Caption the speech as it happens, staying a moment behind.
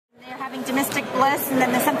having domestic bliss, and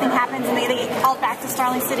then something happens and they get called back to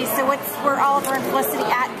Starling City. So where Oliver and Felicity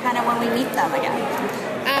at kind of when we meet them again?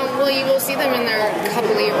 Well, you will see them in their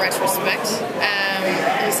coupley retrospect.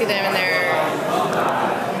 You see them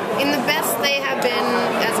in the best they have been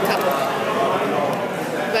as a couple.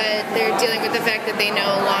 But they're dealing with the fact that they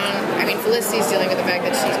Felicity's dealing with the fact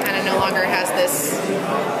that she kind of no longer has this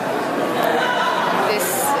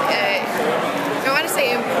I want to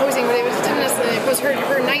say imposing, but it didn't necessarily impose.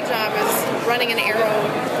 Her night job as running an aero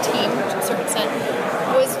team, to a certain extent,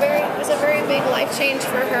 was a very big life change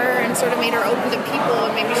for her, and sort of made her open to people,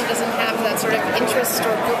 and maybe she doesn't have that sort of interest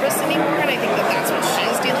or purpose anymore, and I think that that's what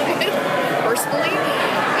she's dealing with, personally,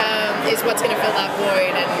 is what's going to fill that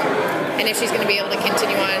void, and if she's going to be able to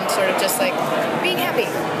continue on sort of just like being happy.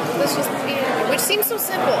 Let's just be happy, which seems so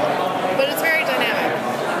simple, but it's very dynamic.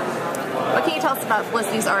 What can you tell us about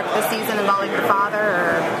Felicity's arc this season involving her father,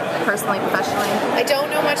 or personally, professionally? I don't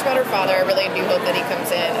know much about her father. I really do hope that he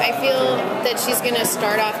comes in. I feel that she's going to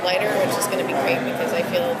start off lighter, which is going to be great, because I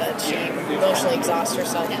feel that she emotionally exhausted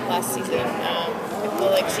herself last season. I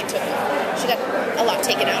feel like she got a lot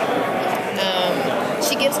taken out of her.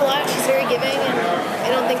 She gives a lot. She's very giving, and I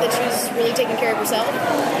don't think that she's really taking care of herself,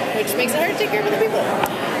 which makes it hard to take care of other people.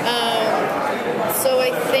 So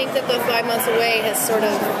I think that the 5 months away has sort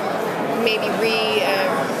of maybe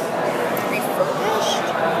refurbished,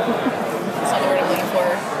 that's not the word I'm looking for,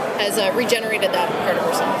 has regenerated that part of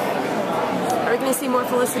herself. Are we going to see more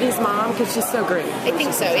Felicity's mom? Because she's so great. I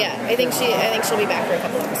think so, yeah. I think she'll be back for a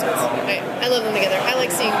couple episodes. I love them together. I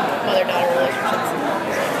like seeing mother-daughter relationships.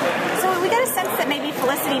 So we got a sense that maybe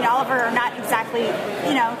Felicity and Oliver are not exactly,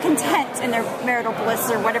 content in their marital bliss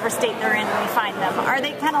or whatever state they're in when we find them. Are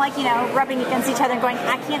they kind of like, rubbing against each other and going,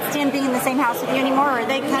 I can't stand being in the same house with you anymore, or are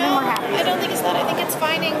they kind of more happy? I don't think it's that. I think it's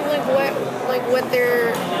finding what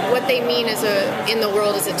they mean in the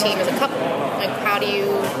world as a team, as a couple. Like how do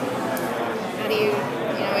you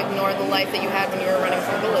ignore the life that you had when you were running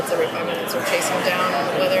from bullets every 5 minutes, or chasing down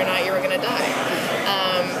whether or not you were going to die.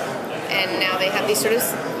 And now they have these sort of,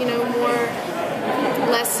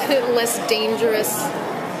 less dangerous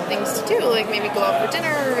things to do, like maybe go out for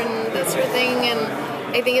dinner and that sort of thing. And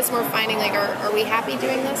I think it's more finding, like, are we happy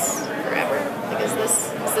doing this forever? Like, is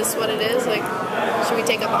this what it is? Like, should we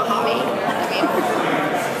take up a hobby? I mean,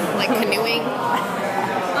 like canoeing?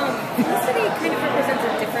 Felicity kind of represents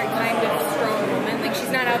a different kind of strong woman. Like,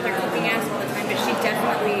 she's not out there kicking ass all the time, but she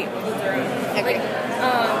definitely holds her own. Like,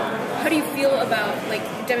 how do you feel about, like,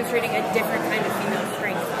 demonstrating a different kind of female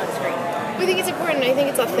strength on screen? I think it's important. I think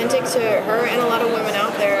it's authentic to her and a lot of women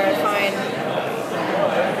out there. I find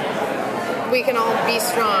we can all be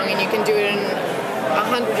strong, and you can do it in 100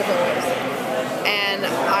 different ways. And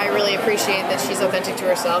I really appreciate that she's authentic to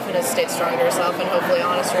herself and has stayed strong to herself and hopefully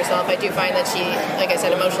honest to herself. I do find that she, like I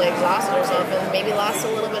said, emotionally exhausted herself and maybe lost a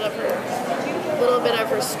little bit of her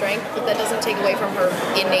strength, but that doesn't take away from her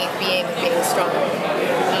innate being a strong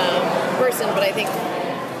person. But I think,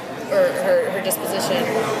 or her disposition.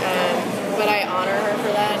 But I honor her for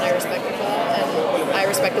that, and I respect her for that, and I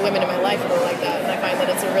respect the women in my life who are like that. And I find that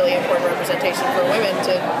it's a really important representation for women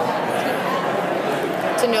to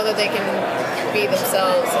know that they can be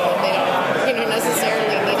themselves, and they don't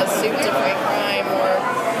necessarily need a suit to fight crime, or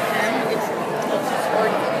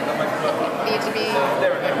need to be.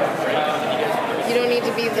 You don't need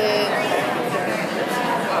to be the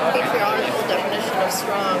patriarchal definition of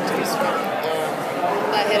strong to be strong.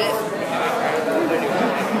 That hit it.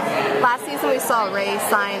 Last season we saw Ray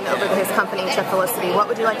sign over his company to Felicity. What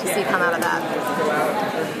would you like to see come out of that?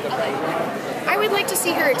 I would like to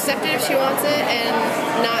see her accept it if she wants it, and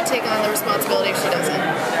not take on the responsibility if she doesn't.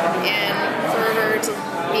 And for her to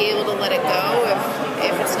be able to let it go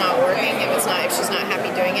if it's not working, if she's not happy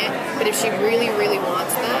doing it. But if she really, really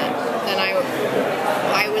wants that, then I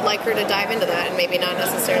would like her to dive into that, and maybe not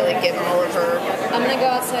necessarily give all of her. I'm gonna go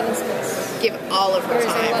outside and space. Give all of her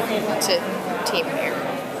time to Team Hair.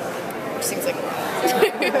 Which seems like a lot.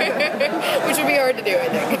 Which would be hard to do, I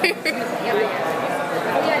think.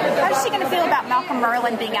 How is she going to feel about Malcolm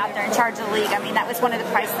Merlin being out there in charge of the league? I mean, that was one of the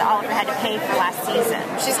prices that Oliver had to pay for last season.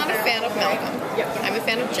 She's not a fan of Malcolm. I'm a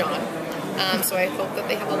fan of John. So I hope that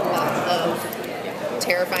they have a lot of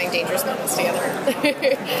terrifying, dangerous moments together.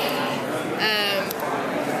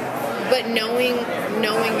 But knowing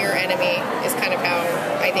your enemy is kind of how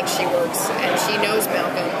I think she works. And she knows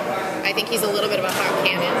Malcolm. I think he's a little bit of a hot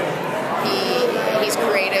cannon. He's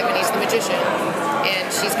creative, and he's the magician.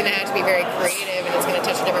 And she's going to have to be very creative, and it's going to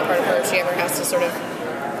touch a different part of her if she ever has to sort of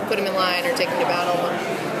put him in line or take him to battle.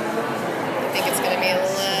 I think it's going to be a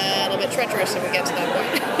little bit treacherous if we get to that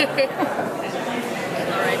point.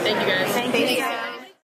 All right, thank you guys. Thank you guys.